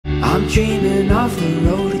I'm dreaming of the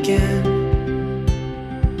road again,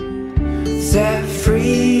 set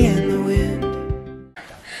free in the wind.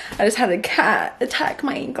 I just had a cat attack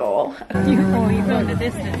my ankle. You go the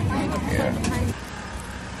distance.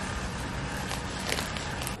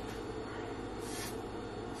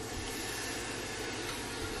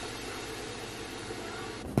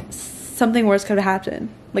 Something worse could have happened.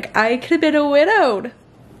 Like, I could have been widowed.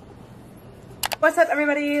 What's up,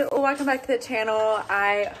 everybody? Welcome back to the channel.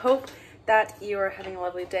 I hope that you are having a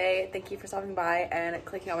lovely day. Thank you for stopping by and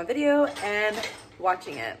clicking on my video and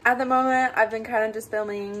watching it. At the moment, I've been kind of just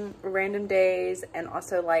filming random days and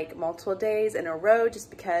also like multiple days in a row just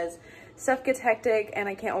because stuff gets hectic and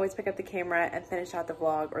I can't always pick up the camera and finish out the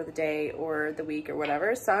vlog or the day or the week or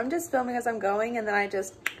whatever. So I'm just filming as I'm going and then I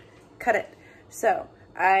just cut it. So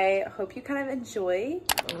I hope you kind of enjoy.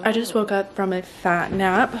 I just woke up from a fat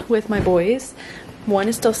nap with my boys. One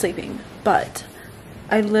is still sleeping, but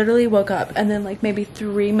I literally woke up and then like maybe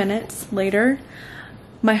 3 minutes later,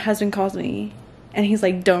 my husband calls me and he's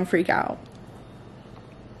like, don't freak out.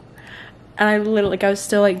 And I literally, like, I was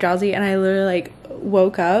still like drowsy and I literally like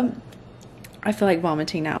woke up. I feel like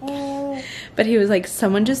vomiting now. But he was like,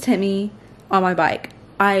 someone just hit me on my bike.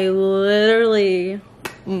 I literally,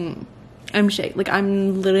 I'm shaking. Like,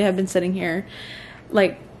 I'm literally have been sitting here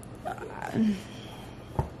like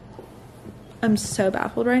I'm so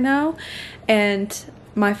baffled right now. And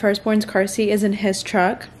my firstborn's car seat is in his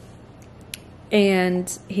truck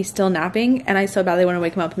and he's still napping and I so badly want to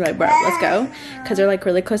wake him up and be like, bro, let's go, because they're like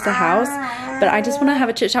really close to the house. But I just want to have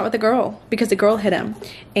a chit chat with the girl because the girl hit him.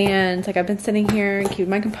 And like, I've been sitting here and keeping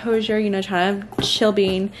my composure, you know, trying to chill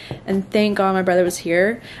being, and thank God my brother was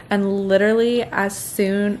here. And literally as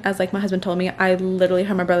soon as like my husband told me, I literally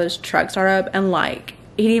heard my brother's truck start up and like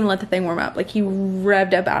he didn't even let the thing warm up. Like, he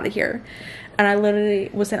revved up out of here. And I literally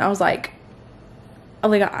was saying, I was like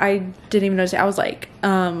I didn't even notice it. I was like,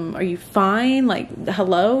 are you fine? Like,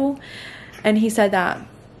 hello? And he said that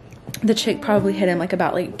the chick probably hit him like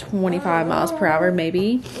about like 25 miles per hour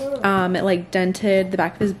maybe. It like dented the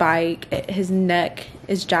back of his bike. His neck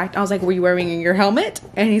is jacked. I was like, were you wearing your helmet?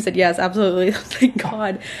 And he said, yes, absolutely. I was like,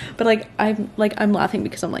 God. But like I'm laughing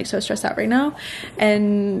because I'm like so stressed out right now.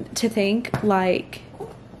 And to think like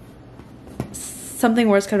something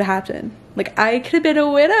worse could have happened. Like, I could have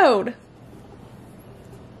been widowed.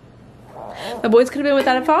 My boys could have been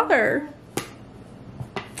without a father.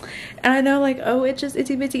 And I know, like, oh, it's just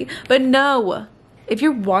itsy bitsy. But no, if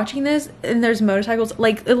you're watching this and there's motorcycles,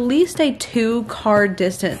 like, at least a 2-car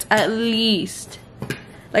distance. At least.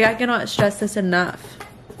 Like, I cannot stress this enough.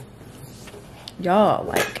 Y'all,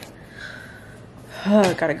 like,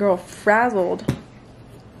 oh, got a girl frazzled.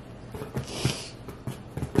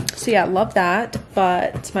 So yeah, I love that.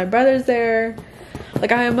 But my brother's there.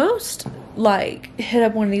 Like, I almost like hit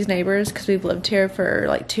up one of these neighbors because we've lived here for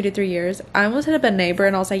like 2 to 3 years. I almost hit up a neighbor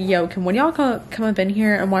and I was like, yo, can one of y'all come up in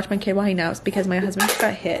here and watch my kid while he naps, because my husband just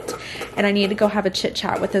got hit and I need to go have a chit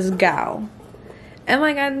chat with this gal. And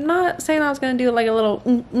like, I'm not saying I was gonna do like a little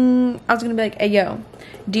I was gonna be like, hey, yo,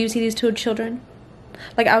 do you see these 2 children?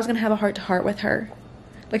 Like, I was gonna have a heart to heart with her,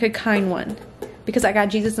 like a kind one, because I got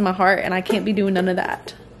Jesus in my heart and I can't be doing none of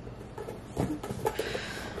that.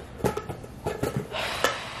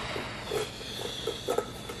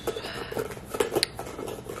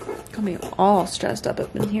 Me all stressed up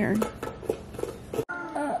in here.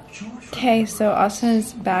 Okay, so Austin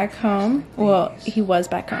is back home. Well, he was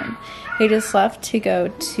back home. He just left to go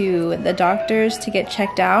to the doctor's to get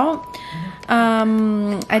checked out.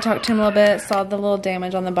 I talked to him a little bit, saw the little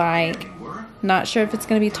damage on the bike. Not sure if it's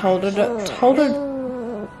going to be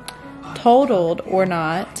totaled or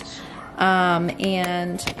not.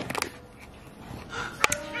 And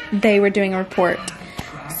they were doing a report.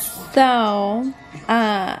 So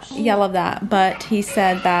yeah, I love that. But he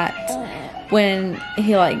said that when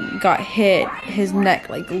he like got hit, his neck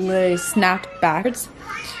like literally snapped backwards.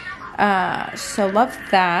 So love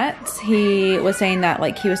that. He was saying that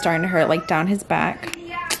like he was starting to hurt like down his back.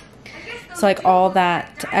 So like all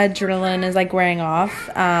that adrenaline is like wearing off.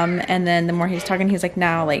 And then the more he's talking, he's like,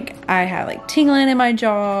 now like I have like tingling in my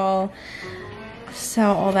jaw. So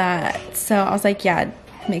all that. So I was like, yeah,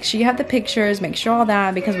 make sure you have the pictures, make sure all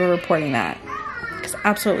that, because we're reporting that. Because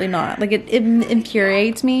absolutely not. Like, it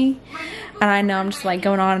infuriates me. And I know I'm just like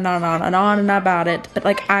going on and on and on and on and about it. But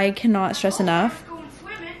like, I cannot stress enough.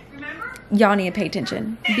 Y'all need to pay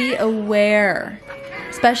attention. Be aware.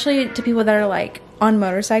 Especially to people that are like on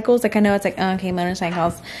motorcycles. Like, I know it's like, okay,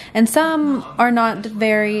 motorcycles. And some are not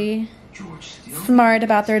very smart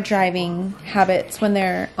about their driving habits when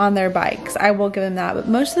they're on their bikes. I will give them that. But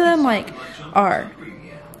most of them like are.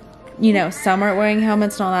 you know, some aren't wearing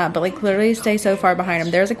helmets and all that, but like literally stay so far behind them.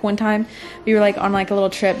 There was like one time we were like on like a little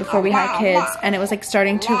trip before we had kids, and it was like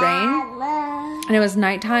starting to rain and it was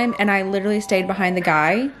nighttime, and I literally stayed behind the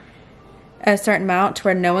guy a certain amount to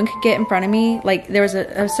where no one could get in front of me. Like there was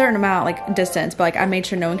a certain amount like distance, but like I made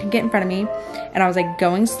sure no one could get in front of me, and I was like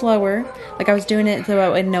going slower, like I was doing it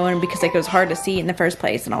so I no one, because like it was hard to see in the first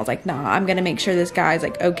place, and I was like, nah, I'm gonna make sure this guy's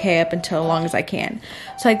like okay up until as long as I can.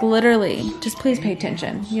 So like literally just please pay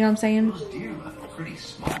attention, you know what I'm saying?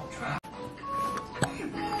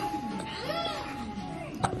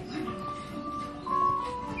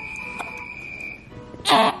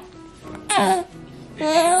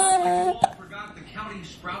 Forgot the county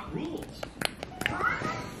sprout rules.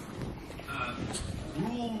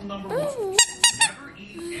 Rule number 1: never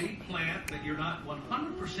eat any plant that you're not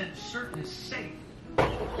 100% certain is safe.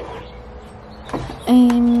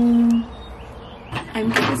 I'm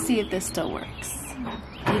going to see if this still works.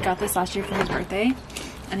 He got this last year for his birthday,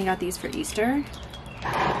 and he got these for Easter.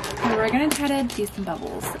 And we're going to try to do some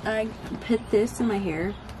bubbles. I put this in my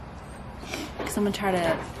hair because I'm going to try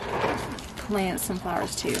to plant some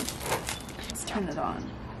flowers too. Let's turn it on.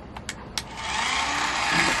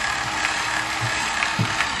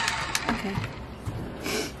 Okay.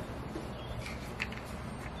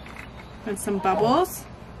 And some bubbles.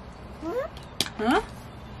 Huh?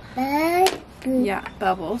 Yeah,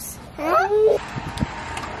 bubbles.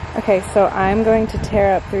 Okay, so I'm going to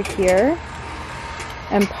tear up through here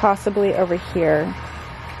and possibly over here,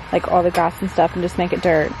 like all the grass and stuff, and just make it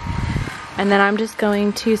dirt. And then I'm just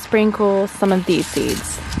going to sprinkle some of these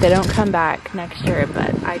seeds. They don't come back next year,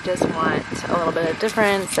 but I just want a little bit of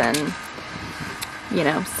difference and, you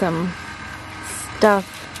know, some stuff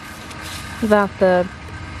that the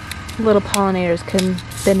little pollinators can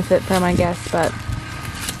benefit from, I guess, but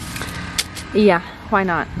yeah, why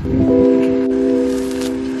not?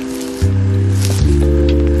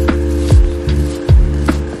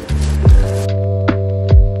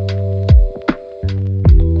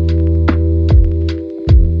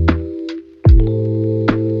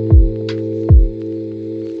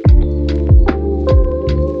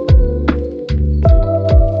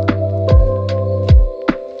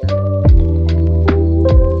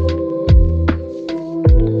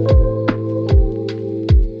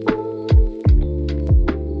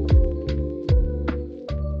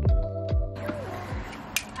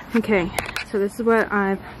 Okay, so this is what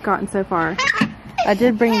I've gotten so far. I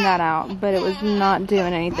did bring that out, but it was not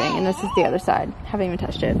doing anything. And this is the other side. Haven't even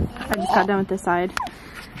touched it. I just got done with this side.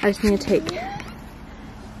 I just need to take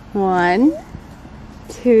 1,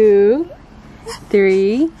 2,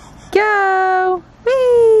 3, go!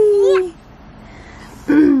 Whee!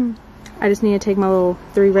 I just need to take my little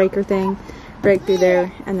 3 raker thing, rake through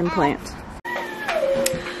there, and then plant.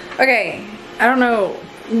 Okay, I don't know.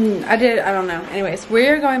 I don't know. Anyways,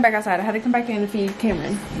 we're going back outside. I had to come back in to feed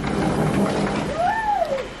Cameron.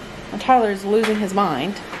 My toddler's losing his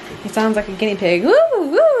mind. He sounds like a guinea pig. Woo, woo,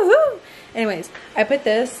 woo. Anyways, I put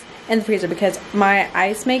this in the freezer because my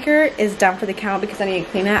ice maker is down for the count because I need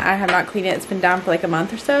to clean it. I have not cleaned it. It's been down for like a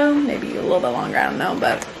month or so. Maybe a little bit longer. I don't know,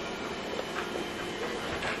 but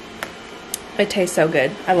it tastes so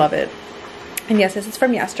good. I love it. And yes, this is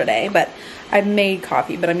from yesterday, but I made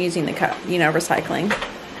coffee, but I'm using the cup, you know, recycling.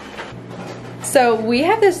 So we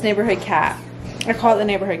have this neighborhood cat. I call it the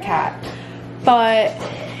neighborhood cat. But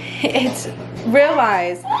it's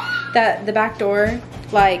realized that the back door,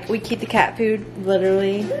 like we keep the cat food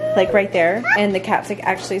literally like right there. And the cat's like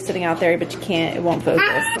actually sitting out there, but you can't, it won't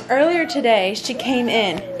focus. Earlier today, she came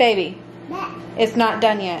in. Baby, it's not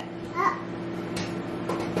done yet.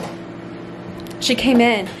 She came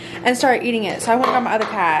in and started eating it. So I went and got my other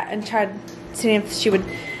cat and tried seeing if she would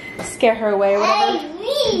scare her away or whatever.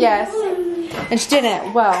 Yes. And she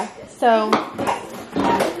didn't. Well, so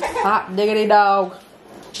hot diggity dog.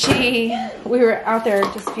 We were out there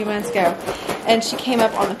just a few minutes ago, and she came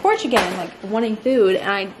up on the porch again, like wanting food, and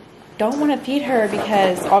I don't want to feed her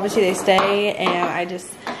because obviously they stay, and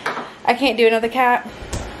I can't do another cat.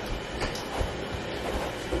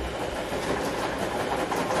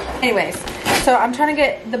 Anyways, so I'm trying to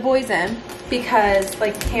get the boys in because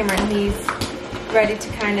like Cameron, he's ready to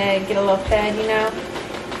kind of get a little fed, you know,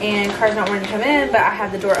 and Car's not wanting to come in, but I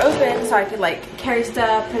have the door open so I could like carry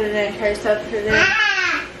stuff, put it in, carry stuff, put it in.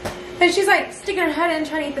 And she's like sticking her head in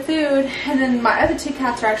trying to eat the food, and then my other 2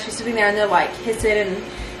 cats are actually sitting there and they're like hissing and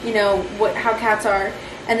you know how cats are.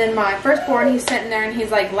 And then my firstborn, he's sitting there and he's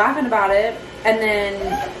like laughing about it, and then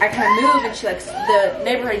I kind of move and she like, the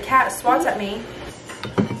neighborhood cat swats at me.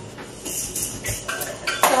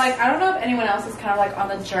 So like, I don't know if anyone else is kind of like on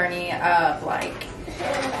the journey of like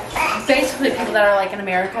basically people that are like in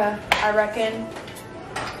America, I reckon.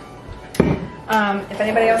 If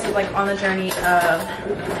anybody else is like on the journey of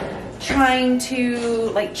trying to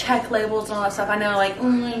like check labels and all that stuff, I know like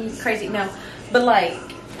crazy, no, but like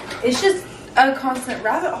it's just a constant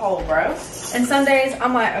rabbit hole, bro. And some days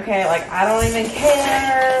I'm like, okay, like I don't even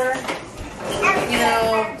care, you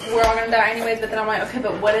know, we're all gonna die anyways. But then I'm like, okay,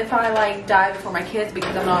 but what if I like die before my kids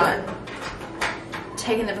because I'm not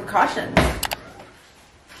taking the precautions?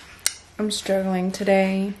 I'm struggling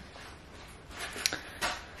today.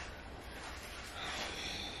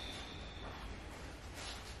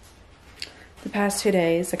 The past 2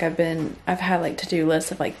 days, like I've had like to-do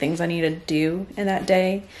lists of like things I need to do in that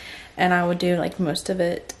day, and I would do like most of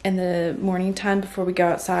it in the morning time before we go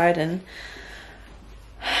outside, and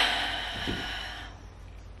I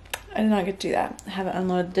did not get to do that. I haven't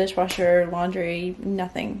unloaded the dishwasher, laundry,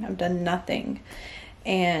 nothing. I've done nothing,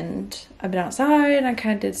 and I've been outside and I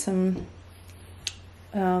kind of did some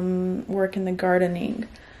work in the gardening.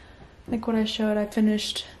 Like what I showed, I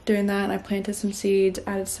finished doing that and I planted some seeds,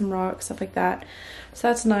 added some rocks, stuff like that. So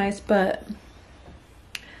that's nice, but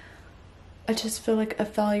I just feel like a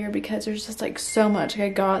failure because there's just like so much. Like I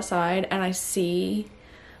go outside and I see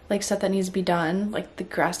like stuff that needs to be done. Like the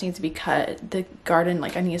grass needs to be cut, the garden,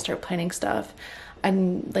 like I need to start planting stuff.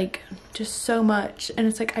 And like just so much. And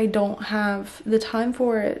it's like I don't have the time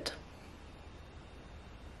for it.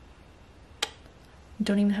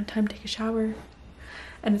 Don't even have time to take a shower.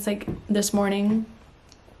 And it's like this morning,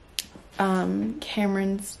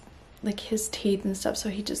 Cameron's like his teeth and stuff, so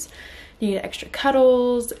he just needed extra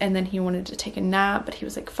cuddles, and then he wanted to take a nap, but he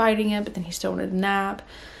was like fighting it, but then he still wanted a nap.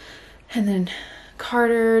 And then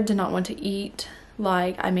Carter did not want to eat.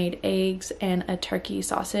 Like I made eggs and a turkey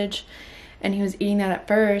sausage, and he was eating that at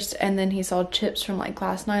first, and then he saw chips from like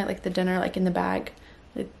last night, like the dinner, like in the bag,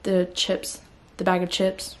 like the bag of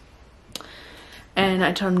chips. And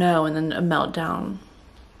I told him no, and then a meltdown.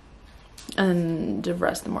 And the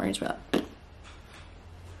rest of the mornings were like.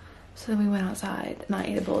 So then we went outside and I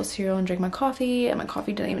ate a bowl of cereal and drank my coffee, and my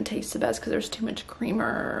coffee didn't even taste the best because there was too much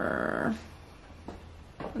creamer.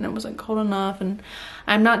 And it wasn't cold enough, and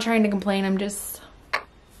I'm not trying to complain, and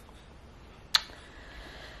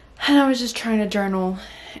I was just trying to journal.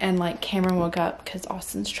 And like Cameron woke up because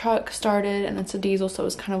Austin's truck started, and it's a diesel, so it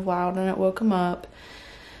was kind of loud, and it woke him up,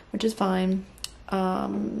 which is fine.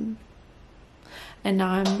 And now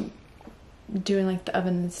I'm doing like the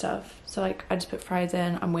oven and stuff, so like I just put fries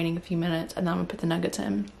in, I'm waiting a few minutes, and then I'm gonna put the nuggets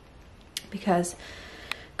in because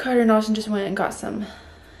Carter and Austin just went and got some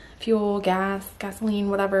fuel, gasoline,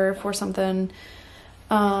 whatever for something.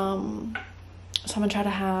 So I'm gonna try to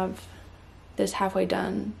have this halfway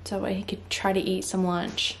done so that way he could try to eat some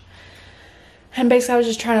lunch. And basically I was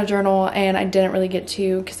just trying to journal, and I didn't really get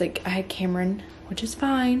to because like I had Cameron, which is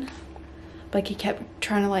fine, but like he kept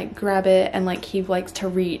trying to like grab it, and like he likes to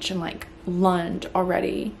reach and like lunge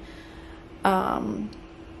already.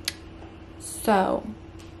 So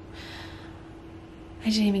I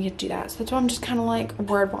didn't even get to do that. So that's why I'm just kind of like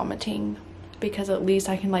word vomiting, because at least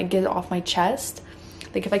I can like get it off my chest.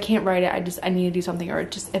 Like if I can't write it, I need to do something, or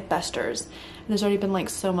it festers. And there's already been like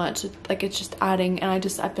so much, like it's just adding, and I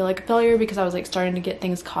feel like a failure because I was like starting to get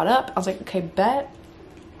things caught up. I was like, okay, bet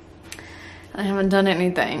I haven't done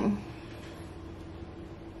anything.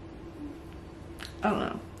 I don't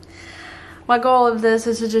know. My goal of this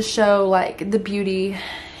is to just show like the beauty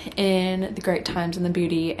in the great times and the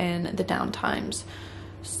beauty in the down times.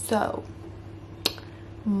 So,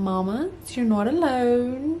 mamas, you're not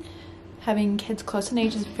alone. Having kids close in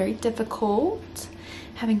age is very difficult.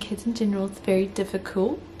 Having kids in general is very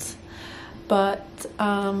difficult. But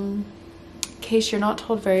in case you're not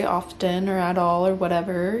told very often or at all or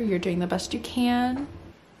whatever, you're doing the best you can.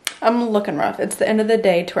 I'm looking rough. It's the end of the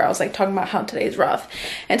day to where I was like talking about how today's rough.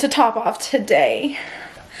 And to top off today,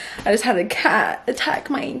 I just had a cat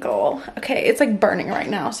attack my ankle. Okay, it's like burning right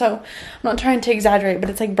now. So I'm not trying to exaggerate,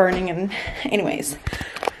 but it's like burning. And anyways.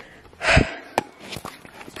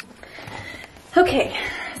 Okay,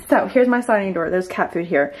 so here's my sliding door. There's cat food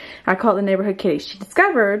here. I call it the neighborhood kitty. She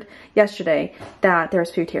discovered yesterday that there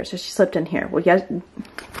was food here, so she slipped in here. Well, yes.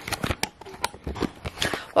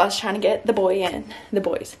 Well, I was trying to get the boys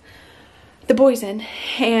in,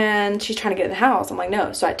 and she's trying to get in the house. I'm like,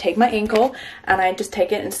 no. So I take my ankle and I just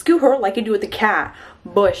take it and scoot her like you do with the cat.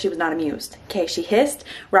 Boy, she was not amused. Okay, she hissed,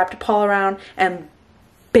 wrapped a paw around, and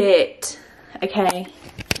bit. Okay,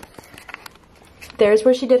 there's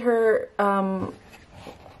where she did her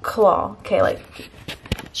claw. Okay, like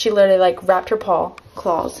she literally like wrapped her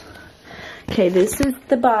claws. Okay, this is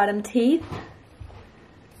the bottom teeth.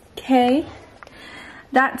 Okay.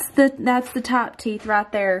 That's the top teeth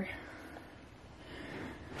right there.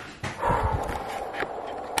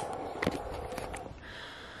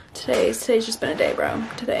 Today's just been a day, bro.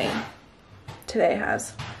 Today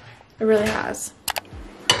has. It really has.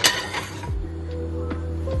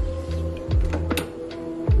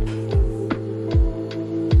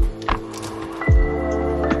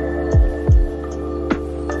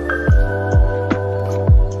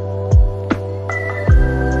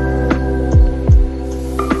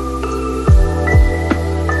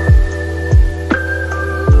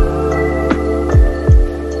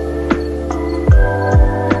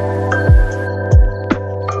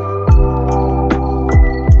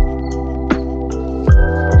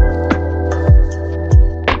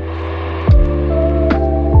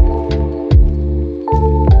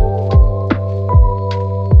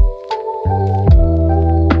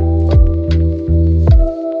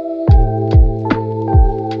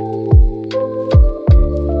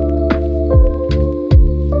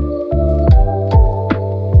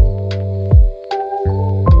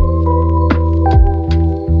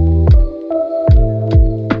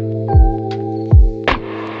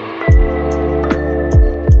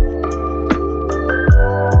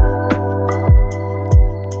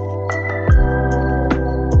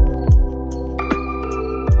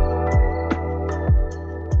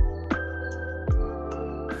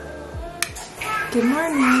 Good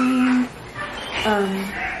morning.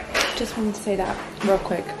 Just wanted to say that real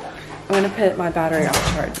quick. I'm gonna put my battery on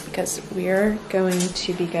charge because we're going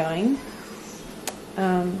to be going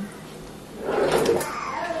to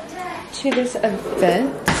this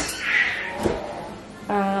event,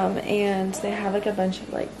 and they have like a bunch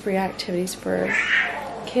of like free activities for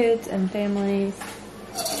kids and families,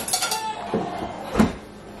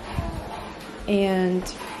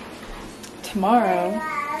 and tomorrow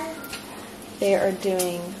they are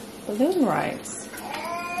doing balloon rides,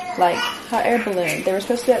 like hot air balloon. They were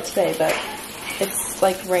supposed to do that today, but it's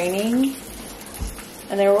like raining,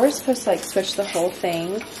 and they were supposed to like switch the whole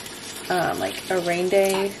thing, like a rain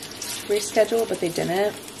day reschedule, but they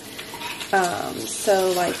didn't.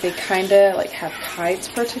 So like they kind of like have kites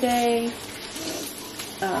for today.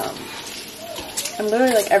 And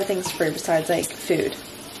literally like everything's free besides like food.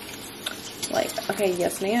 Like, okay,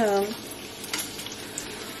 yes ma'am.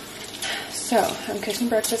 So, I'm cooking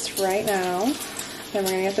breakfast right now. Then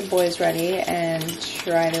we're gonna get the boys ready and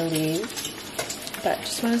try to leave. But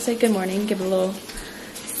just want to say good morning, give a little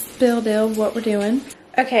spill deal of what we're doing.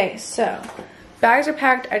 Okay, so bags are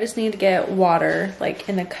packed. I just need to get water, like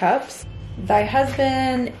in the cups. My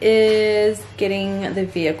husband is getting the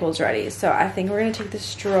vehicles ready. So I think we're gonna take the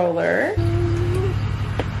stroller.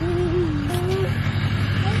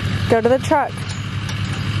 Go to the truck.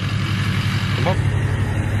 Come on.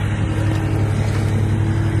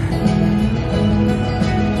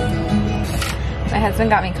 My husband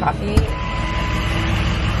got me coffee.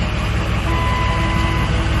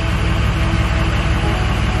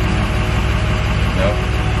 Nope.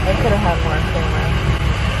 I could have had more creamer.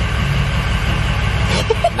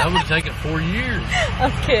 That would take it 4 years.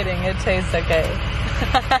 I'm kidding, it tastes okay.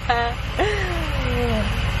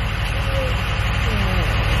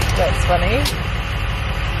 That's funny.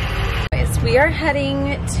 Anyways, we are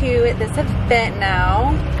heading to this event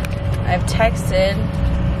now. I've texted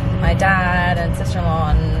my dad and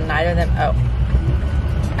sister-in-law, and neither of them, oh,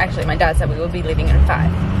 actually my dad said we will be leaving at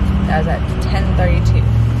 5. That was at 10:32.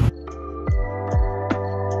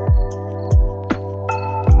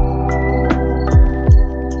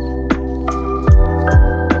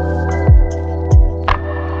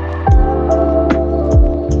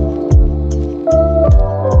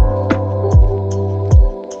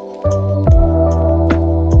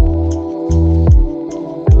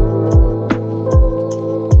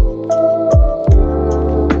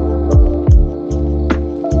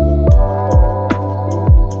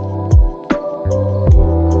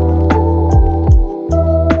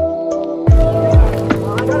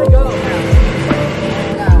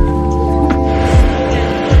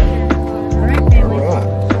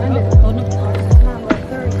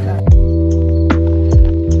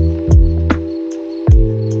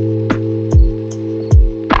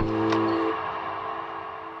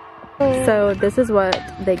 So this is what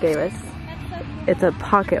they gave us. It's a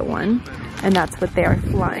pocket one, and that's what they are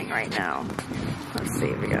flying right now. Let's see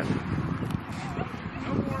if we got